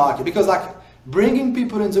bear market, because like bringing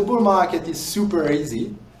people in the bull market is super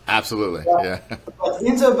easy. Absolutely, yeah. But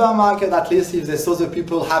in the bear market, at least if they saw the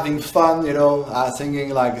people having fun, you know, singing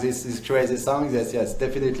like this crazy songs, yes,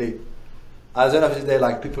 definitely. At the end of the day,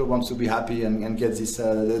 like people want to be happy and get this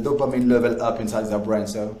the dopamine level up inside their brain.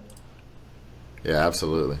 So, yeah,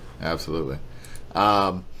 absolutely.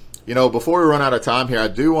 Before we run out of time here, I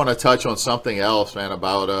do want to touch on something else, man.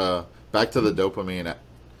 About back to the dopamine,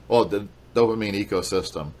 the dopamine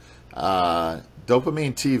ecosystem.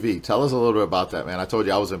 Dopamine TV. Tell us a little bit about that, man. I told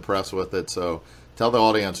you I was impressed with it. So, tell the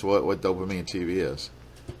audience what Dopamine TV is.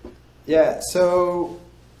 Yeah. So,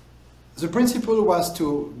 the principle was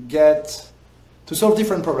to solve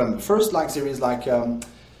different problems. First, like there is like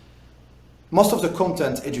most of the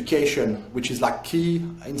content education, which is like key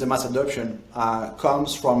in the mass adoption,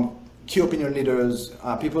 comes from key opinion leaders,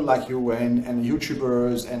 people like you and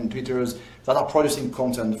YouTubers and Twitters that are producing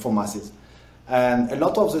content for masses. And a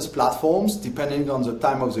lot of these platforms, depending on the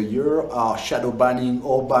time of the year, are shadow banning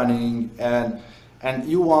or banning, and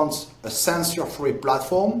you want a censor-free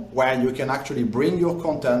platform where you can actually bring your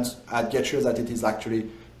content and get sure that it is actually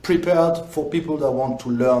prepared for people that want to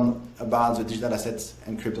learn about the digital assets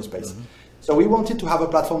and crypto space. Mm-hmm. So we wanted to have a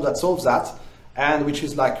platform that solves that, and which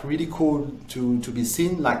is like really cool to be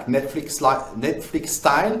seen, like Netflix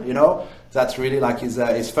style, you know, that really like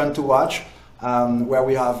is fun to watch, where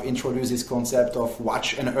we have introduced this concept of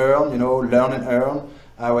watch and earn, you know, learn and earn,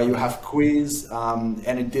 where you have quiz,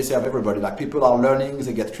 and they serve everybody. Like people are learning,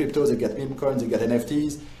 they get crypto, they get meme coins, they get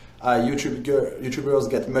NFTs. YouTubers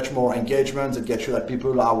get much more engagement. They get sure that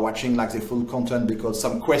people are watching like the full content because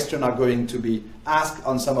some questions are going to be asked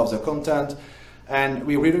on some of the content. And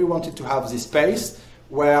we really wanted to have this space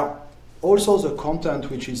where also the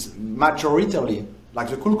content, which is majoritarily, like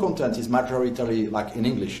the cool content is majoritarily like in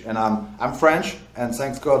English. And I'm French, and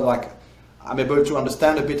thanks God, like I'm able to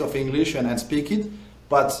understand a bit of English and speak it.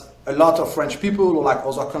 but a lot of French people or like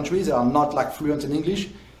other countries, they are not like fluent in English,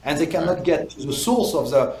 and they cannot get to the source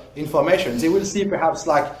of the information. They will see perhaps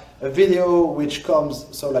like a video which comes,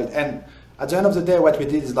 so like, and at the end of the day, what we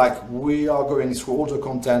did is like, we are going through all the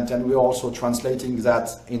content and we're also translating that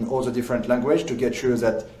in all the different language to get sure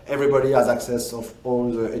that everybody has access of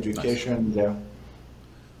all the education there.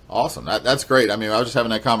 Awesome. That's great. I mean, I was just having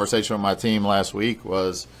that conversation with my team last week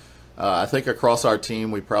was, I think across our team,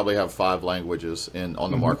 we probably have 5 languages on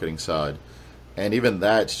the marketing side. And even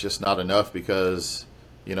that's just not enough because,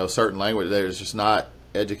 you know, certain language, there's just not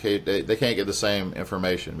educated, they can't get the same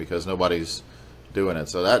information because nobody's doing it.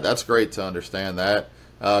 So that's great to understand that.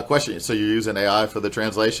 Question, so you're using AI for the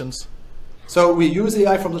translations? So we use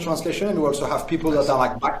AI from the translation, and we also have people that are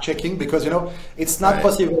like back checking because, you know, it's not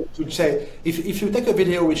possible to say, if you take a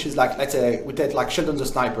video which is like, let's say we take like Sheldon the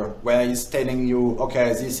Sniper, where he's telling you, okay,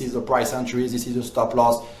 this is the price entry, this is the stop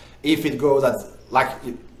loss. If it goes at like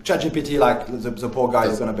ChatGPT, like the poor guy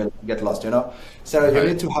is going to get lost, you know? So you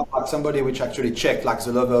need to have like somebody which actually check like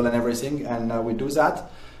the level and everything, and we do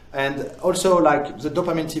that. And also like the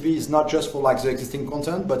Dopamine TV is not just for like the existing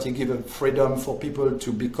content, but it gives a freedom for people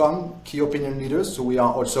to become key opinion leaders. So we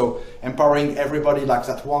are also empowering everybody like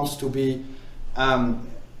that wants to be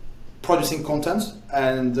producing content,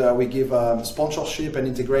 and we give sponsorship and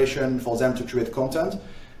integration for them to create content.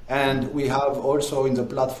 And we have also in the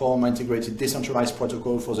platform integrated decentralized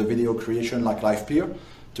protocol for the video creation like LivePeer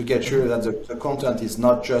to get sure that the content is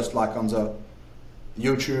not just like on the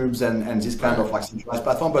YouTubes and this kind of like centralized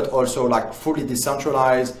platform, but also like fully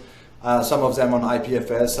decentralized. Some of them on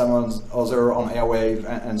IPFS, some other on Airwave,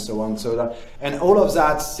 and so on. So that, and all of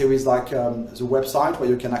that, there is like the website where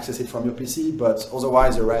you can access it from your PC, but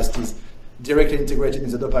otherwise the rest is directly integrated in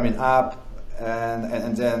the Dopamine app,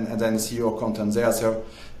 and then see your content there. So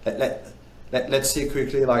let's see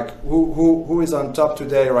quickly like who is on top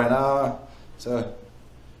today right now. So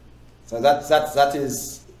that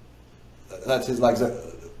is like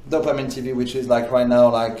the Dopamine TV, which is like right now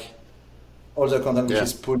like all the content which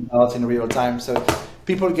is put out in real time. So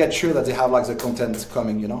people get sure that they have like the content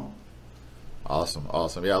coming, you know. Awesome.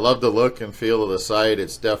 Yeah, I love the look and feel of the site.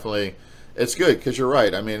 It's definitely, it's good because you're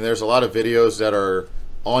right. I mean, there's a lot of videos that are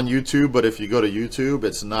on YouTube, but if you go to YouTube,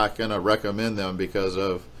 it's not going to recommend them because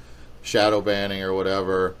of shadow banning or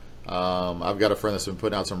whatever. I've got a friend that's been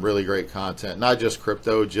putting out some really great content, not just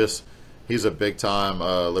crypto, just he's a big time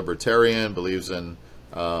libertarian, believes in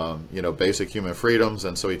basic human freedoms,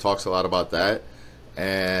 and so he talks a lot about that.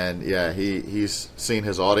 And yeah, he's seen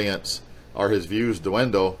his audience or his views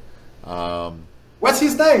dwindle. What's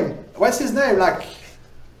his name? Like,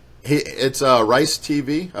 it's Rice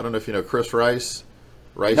TV. I don't know if you know Chris Rice.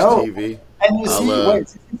 Rice no. TV. And you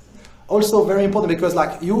see, also very important because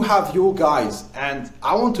like you have your guys, and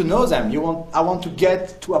I want to know them. I want to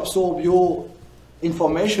get to absorb your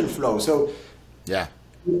information flow. So yeah,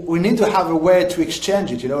 we need to have a way to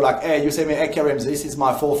exchange it. You know, like, hey, you say me, hey Karim, this is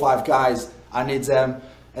my 4 or 5 guys. I need them,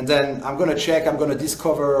 and then I'm gonna check. I'm gonna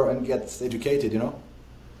discover and get educated. You know.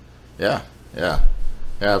 Yeah,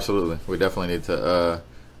 absolutely. We definitely need to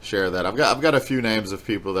share that. I've got a few names of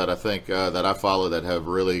people that I think that I follow that have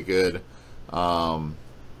really good.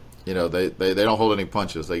 They don't hold any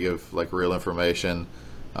punches. They give like real information.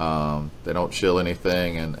 They don't shill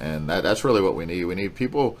anything, and that's really what we need. We need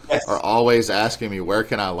people are always asking me, where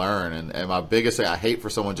can I learn? And my biggest thing, I hate for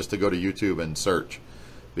someone just to go to YouTube and search,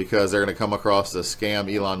 because they're going to come across the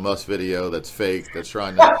scam Elon Musk video that's fake, that's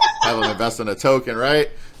trying to have them invest in a token, right?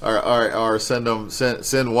 Or send 1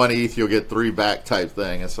 ETH, you'll get 3 back type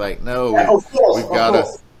thing. It's like, no,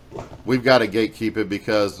 we've got to gatekeep it,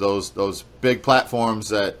 because those big platforms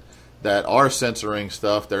that are censoring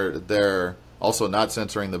stuff, they're also not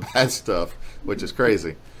censoring the bad stuff, which is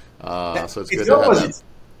crazy. So it's good to have that.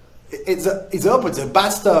 It's open. The bad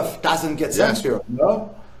stuff doesn't get censored, you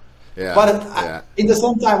know? Yeah. But in the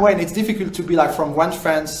same time, when it's difficult to be like from one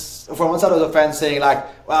side of the fence saying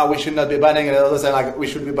like, wow, we should not be banning, and the other side like, we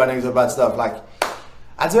should be banning the bad stuff. Like,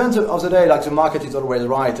 at the end of the day, like, the market is always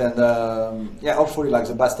right, and hopefully like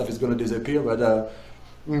the bad stuff is going to disappear. But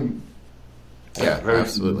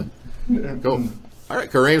absolutely. Cool. All right,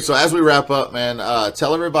 Karim. So as we wrap up, man,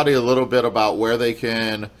 tell everybody a little bit about where they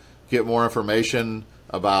can get more information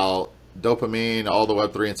about Dopamine, all the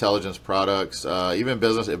Web3 intelligence products, even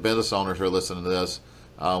business owners who are listening to this.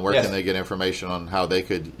 Where can they get information on how they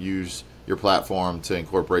could use your platform to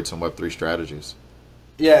incorporate some Web3 strategies?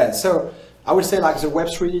 Yeah, so I would say like the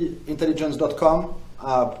Web3intelligence.com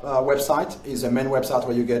website is the main website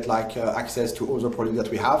where you get like access to all the products that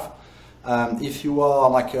we have. If you are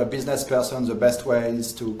like a business person, the best way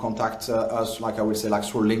is to contact us, like I would say, like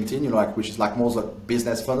through LinkedIn, which is like more the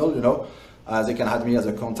business funnel, they can add me as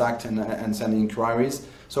a contact and send inquiries.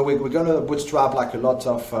 So we're going to bootstrap like a lot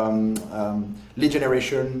of lead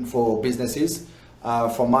generation for businesses.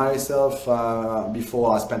 For myself,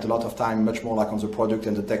 before I spent a lot of time much more like on the product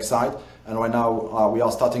and the tech side. And right now we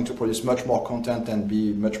are starting to produce much more content and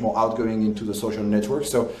be much more outgoing into the social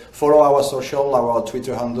networks. So follow our social, our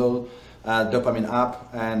Twitter handle, Dopamine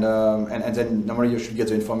app, and then normally you should get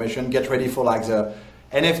the information. Get ready for like the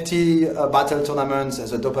NFT battle tournaments,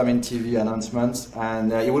 the Dopamine TV announcements,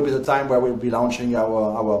 and it will be the time where we'll be launching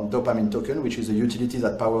our Dopamine token, which is a utility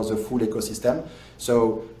that powers the full ecosystem.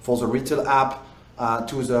 So for the retail app,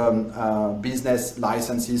 to the business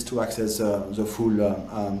licenses to access the full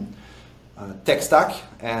tech stack.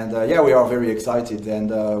 And we are very excited,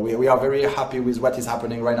 and we are very happy with what is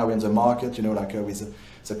happening right now in the market, with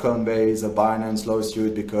the Coinbase, the Binance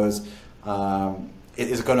lawsuit, because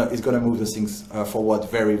it's gonna move the things forward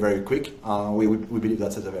very, very quick. We believe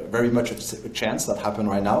that's very much a chance that happened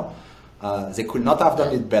right now. They could not have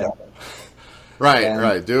done it better.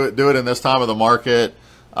 Right. Do it in this time of the market.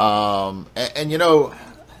 And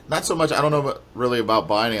not so much, I don't know really about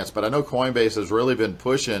Binance, but I know Coinbase has really been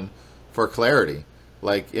pushing for clarity.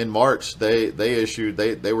 Like in March, they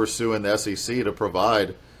were suing the SEC to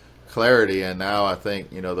provide clarity, and now I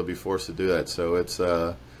think they'll be forced to do that. So it's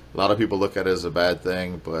a lot of people look at it as a bad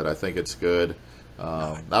thing, but I think it's good.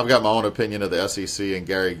 I've got my own opinion of the SEC and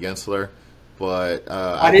Gary Gensler, but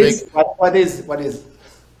what is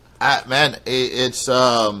it's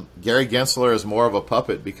Gary Gensler is more of a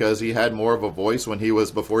puppet because he had more of a voice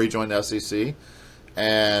before he joined the SEC,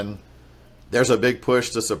 and there's a big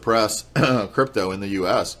push to suppress crypto in the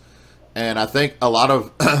U.S. And I think a lot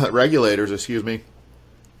of regulators,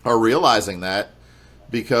 are realizing that,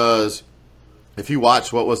 because if you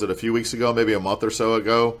watch, what was it, a few weeks ago, maybe a month or so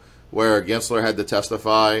ago, where Gensler had to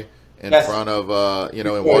testify in front of,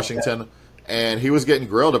 in Washington, and he was getting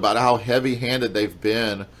grilled about how heavy-handed they've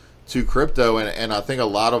been to crypto, and I think a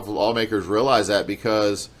lot of lawmakers realize that,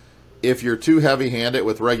 because if you're too heavy-handed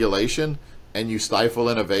with regulation and you stifle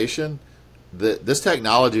innovation, this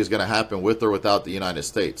technology is going to happen with or without the United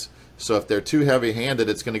States. So if they're too heavy-handed,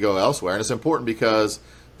 it's going to go elsewhere. And it's important because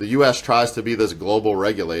the U.S. tries to be this global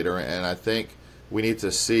regulator, and I think we need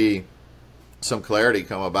to see some clarity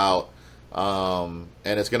come about, and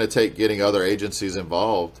it's going to take getting other agencies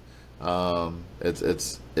involved. But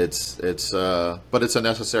it's a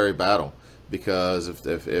necessary battle, because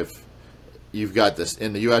if you've got this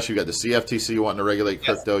in the U.S., you've got the CFTC wanting to regulate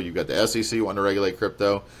crypto, you've got the SEC wanting to regulate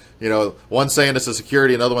crypto. One saying it's a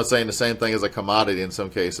security, another one saying the same thing as a commodity in some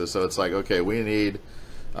cases. So it's like, okay, we need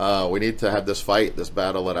to have this fight, this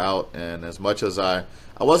battle it out. And as much as I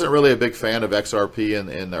wasn't really a big fan of XRP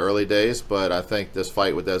in the early days, but I think this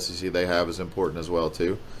fight with the SEC they have is important as well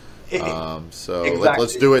too. So exactly.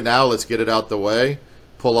 Let's do it now. Let's get it out the way.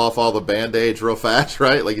 Pull off all the Band-Aids real fast,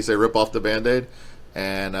 right? Like you say, rip off the Band-Aid.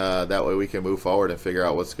 And that way we can move forward and figure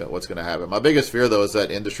out what's going to happen. My biggest fear, though, is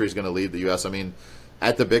that industry is going to leave the U.S. I mean,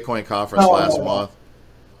 at the Bitcoin conference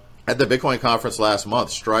last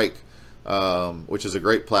month, Strike, which is a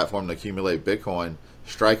great platform to accumulate Bitcoin,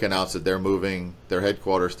 Strike announced that they're moving their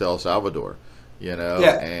headquarters to El Salvador.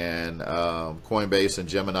 And Coinbase and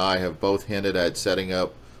Gemini have both hinted at setting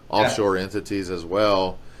up offshore entities as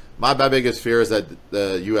well. My biggest fear is that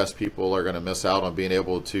the U.S. people are going to miss out on being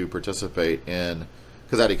able to participate in,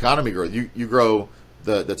 because that economy grows. You grow,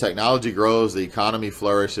 the technology grows, the economy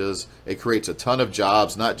flourishes. It creates a ton of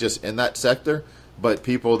jobs, not just in that sector, but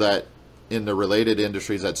people that in the related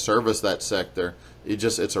industries that service that sector.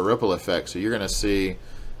 It's a ripple effect. So you're going to see,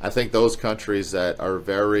 I think, those countries that are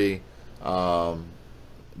very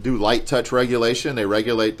do light touch regulation. They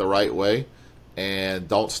regulate the right way and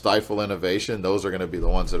don't stifle innovation. Those are going to be the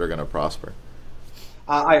ones that are going to prosper.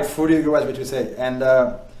 I fully agree with what you say, and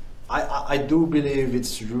I do believe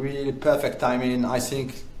it's really perfect timing. I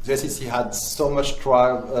think the SEC had so much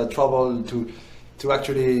trouble to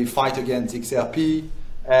actually fight against XRP,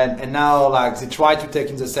 and now like they try to take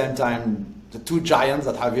in the same time the two giants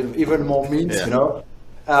that have even more means,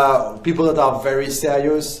 people that are very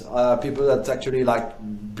serious, people that actually like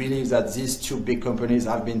believe that these two big companies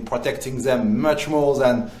have been protecting them much more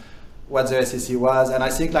than what the SEC was. And I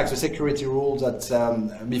think like the security rules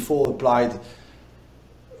that before applied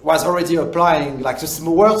was already applying, like the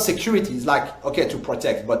word security is like, okay, to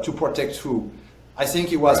protect, but to protect who? I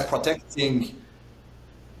think it was protecting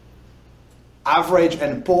average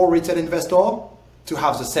and poor retail investor to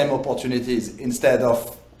have the same opportunities instead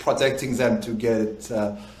of protecting them to get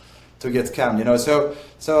get scammed, you know.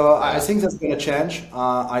 So I think that's going to change.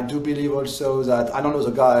 I do believe also that I don't know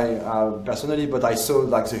the guy personally, but I saw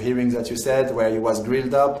like the hearings that you said where he was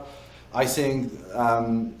grilled up. I think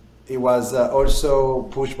it was also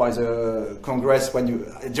pushed by the Congress when you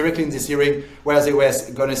directly in this hearing where they were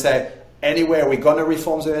going to say anyway we're going to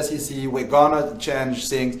reform the SEC, we're going to change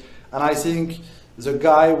things, and I think the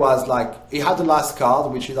guy was like, he had the last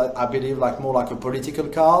card, which is, I believe, like more like a political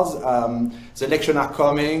card. The election are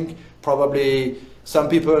coming. Probably some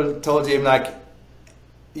people told him like,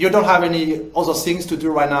 you don't have any other things to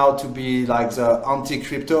do right now to be like the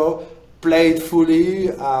anti-crypto. Play it fully.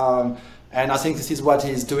 And I think this is what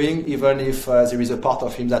he's doing, even if there is a part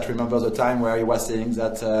of him that remembers the time where he was saying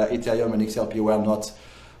that Ethereum and XRP were not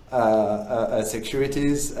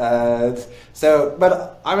securities. So,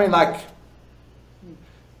 but I mean, like,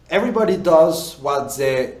 everybody does what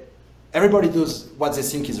they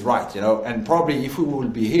think is right, you know, and probably if we will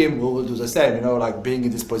be him, we will do the same, you know, like being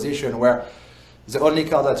in this position where the only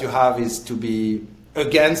card that you have is to be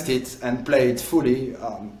against it and play it fully.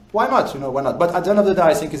 Why not, you know, why not? But at the end of the day,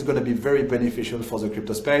 I think it's going to be very beneficial for the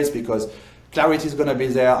crypto space because clarity is going to be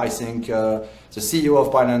there. I think the CEO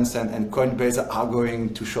of Binance and Coinbase are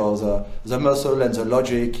going to show the muscle and the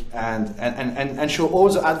logic and show all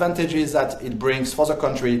the advantages that it brings for the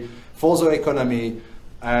country, for the economy,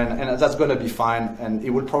 and that's going to be fine. And it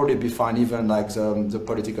will probably be fine even like the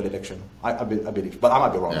political election, I believe. But I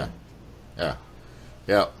might be wrong. Yeah.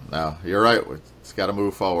 No, you're right. It's got to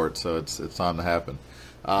move forward, so it's time to happen.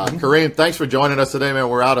 Kareem, thanks for joining us today, man.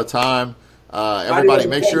 We're out of time. Everybody,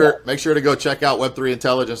 make sure to go check out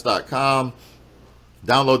web3intelligence.com.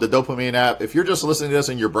 Download the Dopamine app. If you're just listening to this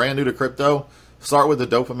and you're brand new to crypto, start with the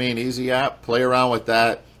Dopamine Easy app. Play around with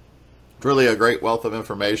that. It's really a great wealth of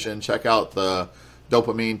information. Check out the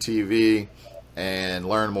Dopamine TV and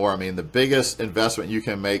learn more. I mean, the biggest investment you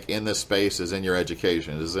can make in this space is in your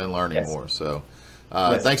education, is in learning more. So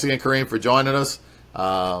thanks again, Kareem, for joining us.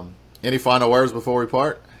 Any final words before we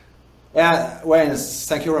part? Yeah, Wayne,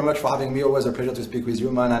 thank you very much for having me. Always a pleasure to speak with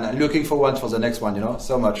you, man. And I'm looking forward for the next one, you know,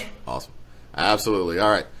 so much. Awesome. Absolutely. All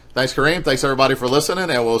right. Thanks, Kareem. Thanks, everybody, for listening,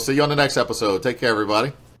 and we'll see you on the next episode. Take care,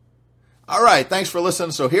 everybody. All right. Thanks for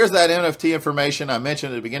listening. So here's that NFT information I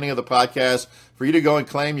mentioned at the beginning of the podcast for you to go and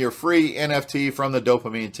claim your free NFT from the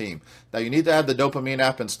Dopamine team. Now, you need to have the Dopamine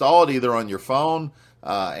app installed either on your phone,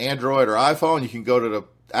 Android, or iPhone. You can go to the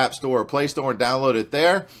App Store or Play Store and download it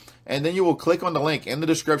there. And then you will click on the link in the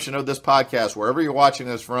description of this podcast, wherever you're watching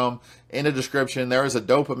this from. In the description, there is a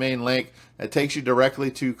Dopamine link that takes you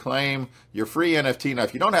directly to claim your free NFT. Now,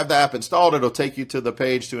 if you don't have the app installed, it'll take you to the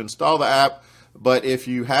page to install the app. But if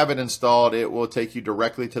you have it installed, it will take you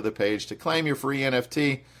directly to the page to claim your free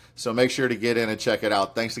NFT. So make sure to get in and check it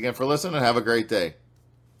out. Thanks again for listening and have a great day.